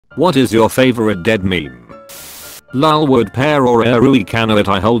What is your favorite dead meme? Lalwood pair or Erui Canoet?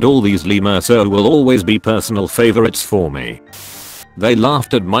 I hold all these lemur so will always be personal favorites for me. They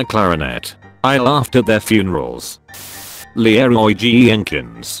laughed at my clarinet. I laughed at their funerals. Leroy G.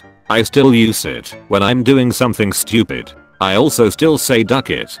 Jenkins. I still use it when I'm doing something stupid. I also still say duck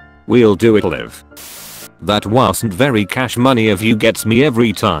it. We'll do it live. That wasn't very cash money of you gets me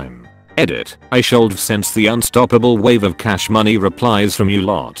every time. Edit. I should sense the unstoppable wave of cash money replies from you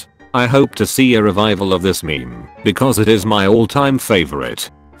lot. I hope to see a revival of this meme because it is my all-time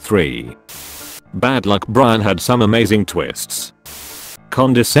favorite. 3. Bad luck Brian had some amazing twists.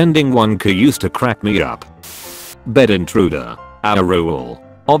 Condescending one used to crack me up. Bed intruder. Our rule.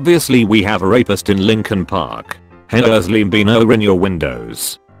 Obviously we have a rapist in Lincoln Park. Here's Limbino in your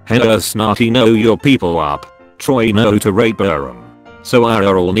windows. Here's Snarty know your people up. Troy know to rape Aram. So I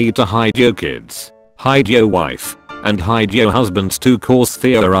all need to hide your kids. Hide your wife. And hide your husbands too cause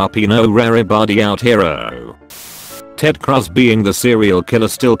therapy no rare body out hero. Ted Cruz being the serial killer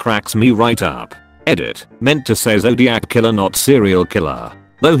still cracks me right up. Edit. Meant to say Zodiac killer not serial killer.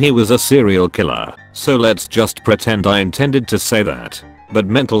 Though he was a serial killer. So let's just pretend I intended to say that. But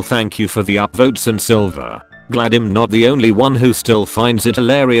mental thank you for the upvotes and silver. Glad I'm not the only one who still finds it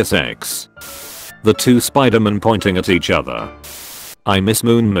hilarious X. The two Spider-Men pointing at each other. I miss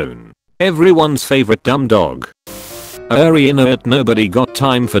Moon. Everyone's favorite dumb dog. Inert nobody got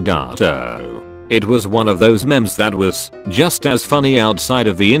time for Dato. It was one of those memes that was just as funny outside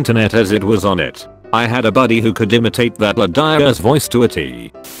of the internet as it was on it. I had a buddy who could imitate that Ladia's voice to a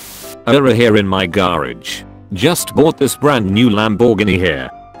T. Here in my garage. Just bought this brand new Lamborghini here.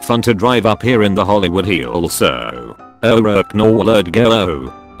 Fun to drive up here in the Hollywood Hills so. Acknowledge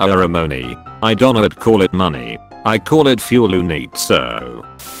go. Aramoni. I don't call it money. I call it fuel neat so.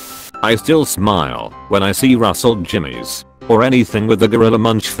 I still smile when I see Russell Jimmy's or anything with the gorilla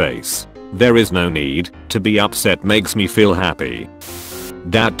munch face. There is no need to be upset makes me feel happy.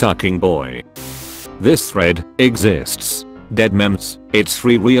 Dad tucking boy. This thread exists. Dead memes, it's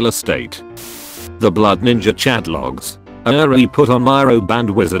free real estate. The Blood Ninja chat logs. Put on Myro band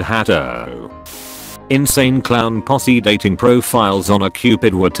wizard hat. Insane clown posse dating profiles on a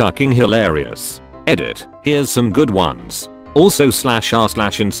Cupid were tucking hilarious. Edit. Here's some good ones. Also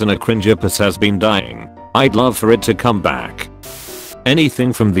 /r/insana cringeopus has been dying. I'd love for it to come back.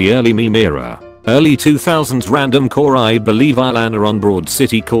 Anything from the early meme era. Early 2000s random core I believe Ilana on Broad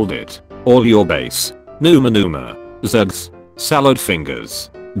City called it. All your base. Numa. Zugs. Salad fingers.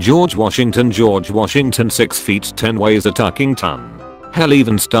 George Washington 6 feet 10 weighs a tucking ton. Hell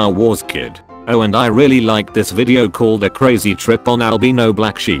even Star Wars kid. Oh and I really like this video called A Crazy Trip on Albino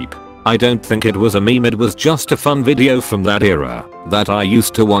Black Sheep. I don't think it was a meme, it was just a fun video from that era that I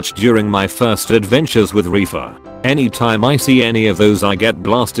used to watch during my first adventures with Reefer. Anytime I see any of those I get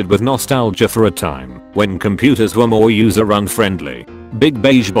blasted with nostalgia for a time when computers were more user unfriendly. Big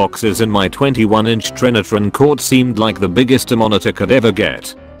beige boxes in my 21-inch Trinitron court seemed like the biggest a monitor could ever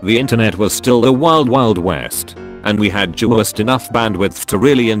get. The internet was still the wild west and we had just enough bandwidth to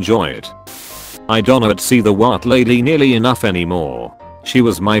really enjoy it. I don't see the Wat lady nearly enough anymore. She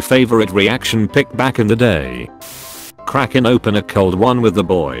was my favorite reaction pick back in the day. Cracking open a cold one with the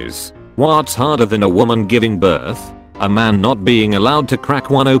boys. What's harder than a woman giving birth? A man not being allowed to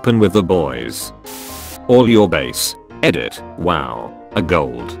crack one open with the boys. All your base. Edit. Wow. A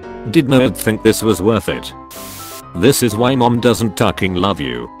gold. Did nerd think this was worth it? This is why mom doesn't tucking love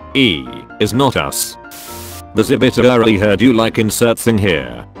you. Is not us. The Zibit already heard you like insert thing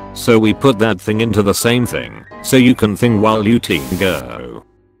here. So we put that thing into the same thing, so you can think while you teen go.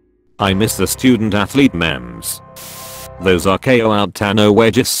 I miss the student athlete memes. Those are KO out Tano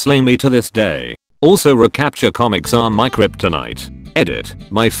wedges slay me to this day. Also recapture comics are my kryptonite. Edit.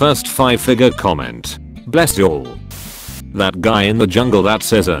 My first 5-figure comment. Bless y'all. That guy in the jungle that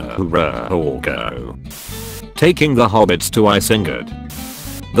says hoorah or go. Taking the hobbits to Isengard.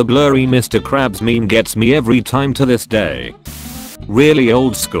 The blurry Mr. Krabs meme gets me every time to this day. Really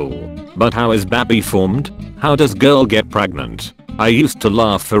old school. But how is Babby formed? How does girl get pregnant? I used to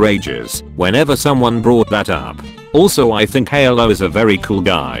laugh for ages whenever someone brought that up. Also I think Halo is a very cool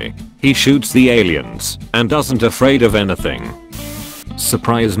guy. He shoots the aliens and doesn't afraid of anything.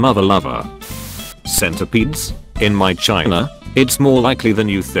 Surprise mother lover. Centipedes? In my China? It's more likely than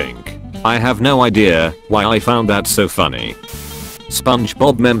you think. I have no idea why I found that so funny.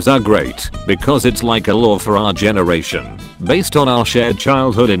 SpongeBob memes are great because it's like a law for our generation, based on our shared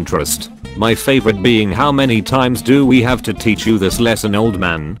childhood interest. My favorite being how many times do we have to teach you this lesson old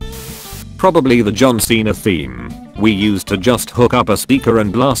man? Probably the John Cena theme. We used to just hook up a speaker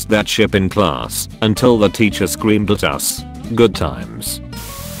and blast that ship in class until the teacher screamed at us. Good times.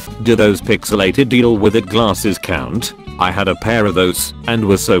 Do those pixelated deal with it glasses count? I had a pair of those and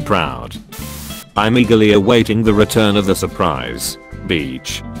was so proud. I'm eagerly awaiting the return of the surprise.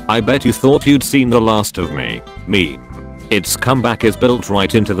 Beach. I bet you thought you'd seen the last of me. Meme. Its comeback is built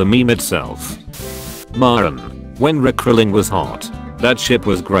right into the meme itself. Maran. When Recrilling was hot. That ship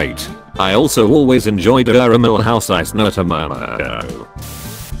was great. I also always enjoyed Millhouse Ice Notamano.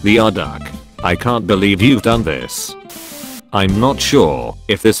 The Arduck. I can't believe you've done this. I'm not sure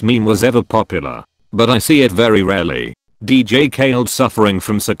if this meme was ever popular, but I see it very rarely. DJ Khaled suffering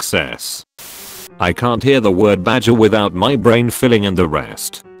from success. I can't hear the word badger without my brain filling in the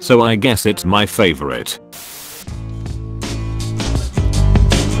rest, so I guess it's my favorite.